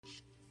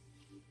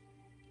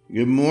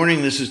Good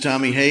morning. This is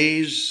Tommy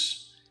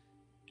Hayes.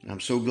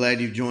 I'm so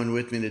glad you've joined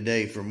with me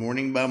today for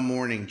Morning by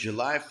Morning,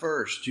 July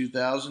 1st,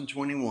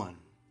 2021.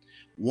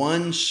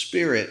 One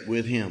Spirit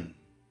with Him.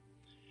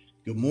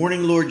 Good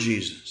morning, Lord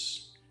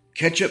Jesus.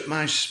 Catch up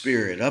my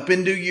spirit up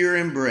into your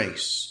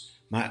embrace.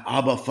 My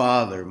Abba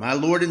Father, my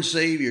Lord and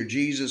Savior,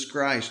 Jesus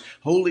Christ,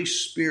 Holy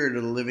Spirit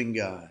of the living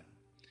God.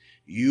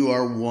 You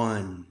are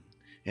one.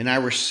 And I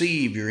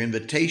receive your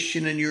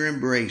invitation and your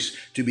embrace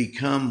to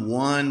become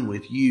one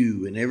with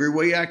you in every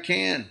way I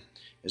can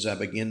as I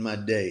begin my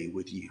day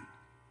with you.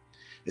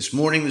 This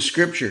morning, the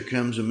scripture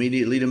comes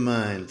immediately to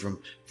mind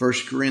from 1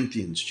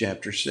 Corinthians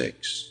chapter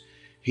 6.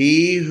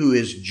 He who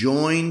is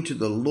joined to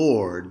the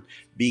Lord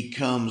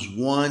becomes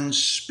one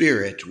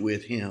spirit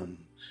with him.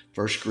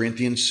 1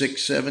 Corinthians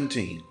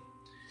 6:17.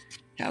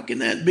 How can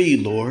that be,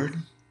 Lord?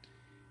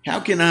 How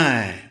can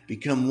I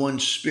become one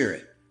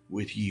spirit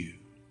with you?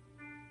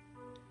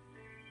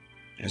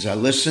 As I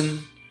listen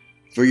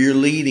for your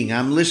leading,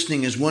 I'm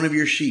listening as one of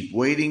your sheep,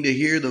 waiting to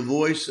hear the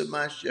voice of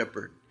my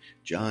shepherd.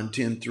 John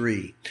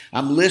 10:3.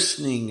 I'm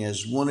listening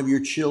as one of your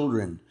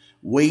children,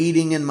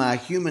 waiting in my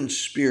human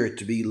spirit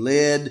to be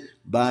led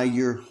by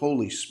your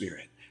Holy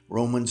Spirit.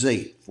 Romans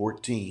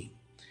 8:14.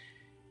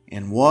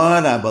 And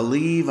what I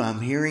believe I'm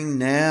hearing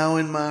now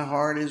in my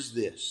heart is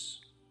this: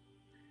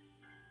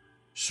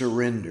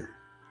 surrender,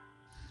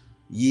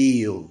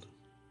 yield.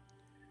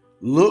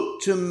 Look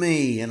to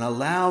me and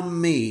allow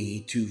me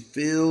to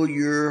fill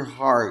your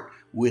heart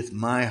with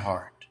my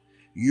heart,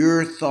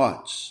 your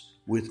thoughts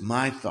with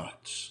my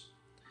thoughts.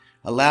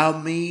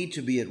 Allow me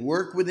to be at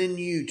work within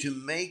you to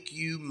make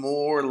you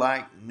more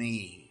like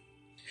me.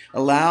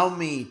 Allow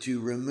me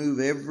to remove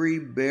every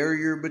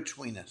barrier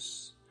between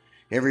us,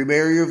 every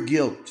barrier of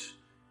guilt,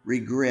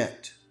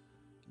 regret,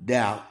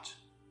 doubt,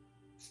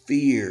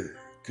 fear,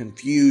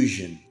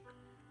 confusion,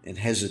 and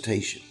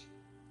hesitation.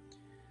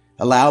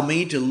 Allow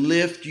me to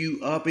lift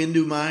you up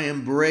into my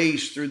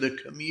embrace through the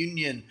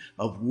communion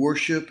of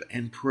worship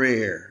and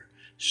prayer,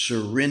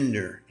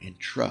 surrender and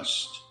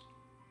trust.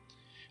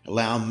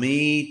 Allow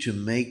me to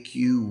make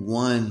you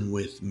one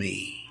with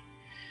me.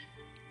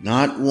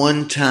 Not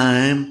one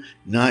time,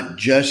 not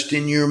just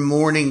in your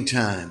morning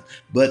time,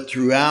 but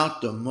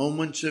throughout the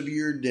moments of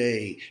your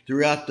day,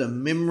 throughout the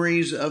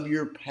memories of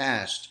your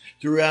past,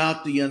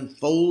 throughout the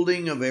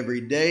unfolding of every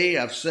day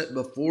I've set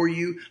before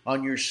you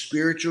on your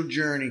spiritual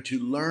journey to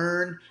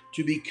learn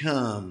to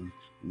become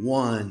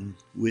one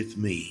with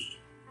me.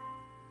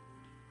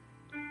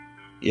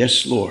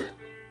 Yes, Lord,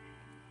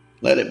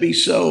 let it be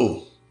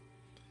so.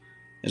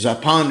 As I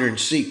ponder and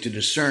seek to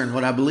discern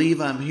what I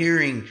believe I'm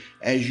hearing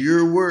as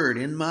your word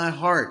in my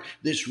heart,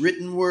 this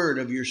written word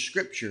of your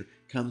scripture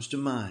comes to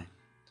mind.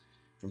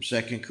 From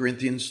 2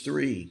 Corinthians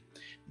 3.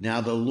 Now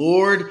the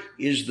Lord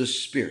is the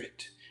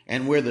Spirit,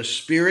 and where the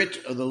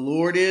Spirit of the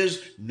Lord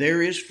is,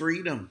 there is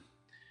freedom.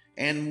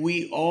 And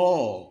we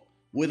all,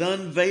 with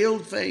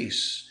unveiled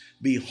face,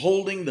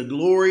 beholding the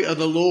glory of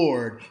the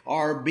Lord,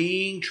 are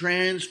being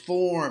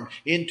transformed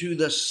into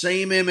the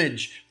same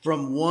image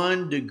from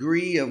one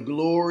degree of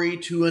glory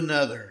to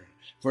another.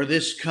 For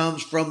this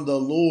comes from the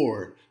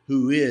Lord,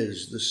 who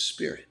is the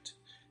Spirit.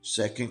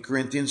 2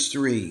 Corinthians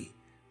 3,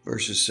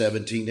 verses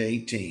 17 to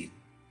 18.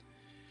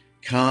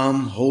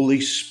 Come, Holy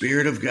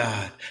Spirit of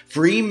God,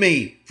 free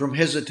me from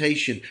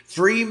hesitation,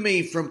 free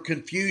me from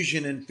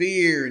confusion and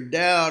fear and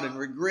doubt and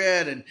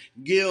regret and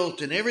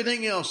guilt and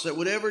everything else that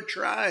would ever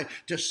try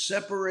to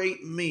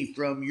separate me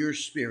from your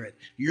Spirit,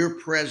 your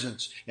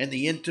presence, and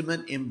the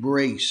intimate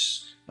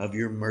embrace of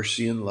your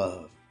mercy and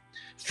love.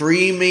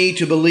 Free me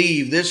to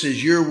believe this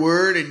is your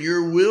word and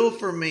your will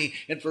for me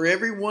and for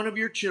every one of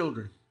your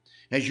children.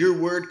 As your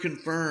word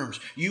confirms,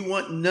 you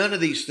want none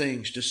of these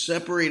things to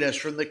separate us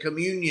from the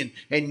communion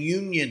and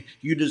union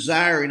you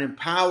desire and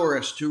empower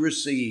us to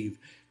receive.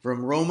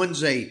 From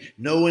Romans 8,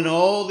 knowing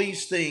all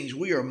these things,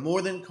 we are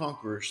more than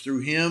conquerors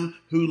through him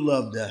who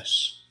loved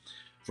us.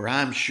 For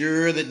I am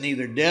sure that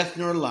neither death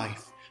nor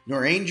life,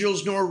 nor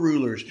angels nor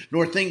rulers,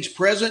 nor things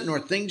present nor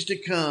things to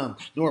come,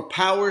 nor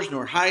powers,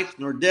 nor height,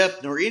 nor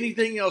depth, nor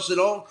anything else in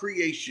all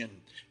creation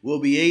will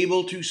be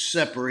able to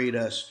separate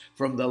us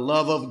from the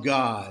love of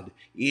God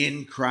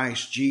in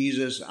Christ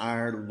Jesus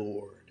our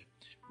Lord.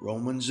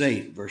 Romans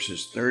 8,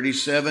 verses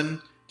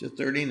 37 to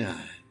 39.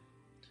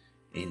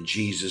 In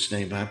Jesus'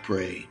 name I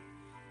pray.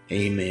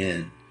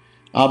 Amen.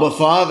 Abba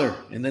Father,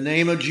 in the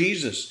name of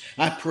Jesus,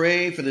 I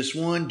pray for this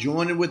one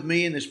joining with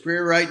me in this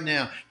prayer right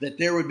now, that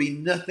there would be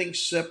nothing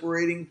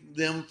separating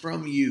them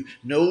from you.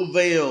 No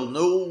veil,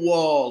 no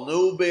wall,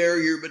 no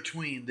barrier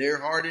between their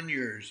heart and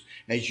yours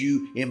as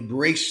you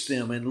embrace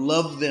them and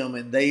love them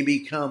and they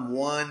become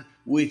one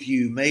with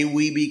you. May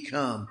we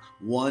become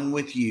one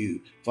with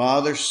you,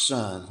 Father,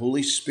 Son,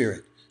 Holy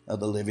Spirit of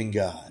the living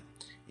God.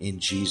 In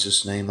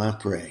Jesus' name I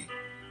pray.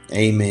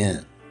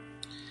 Amen.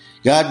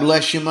 God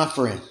bless you, my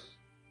friend.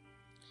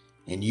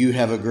 And you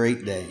have a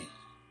great day.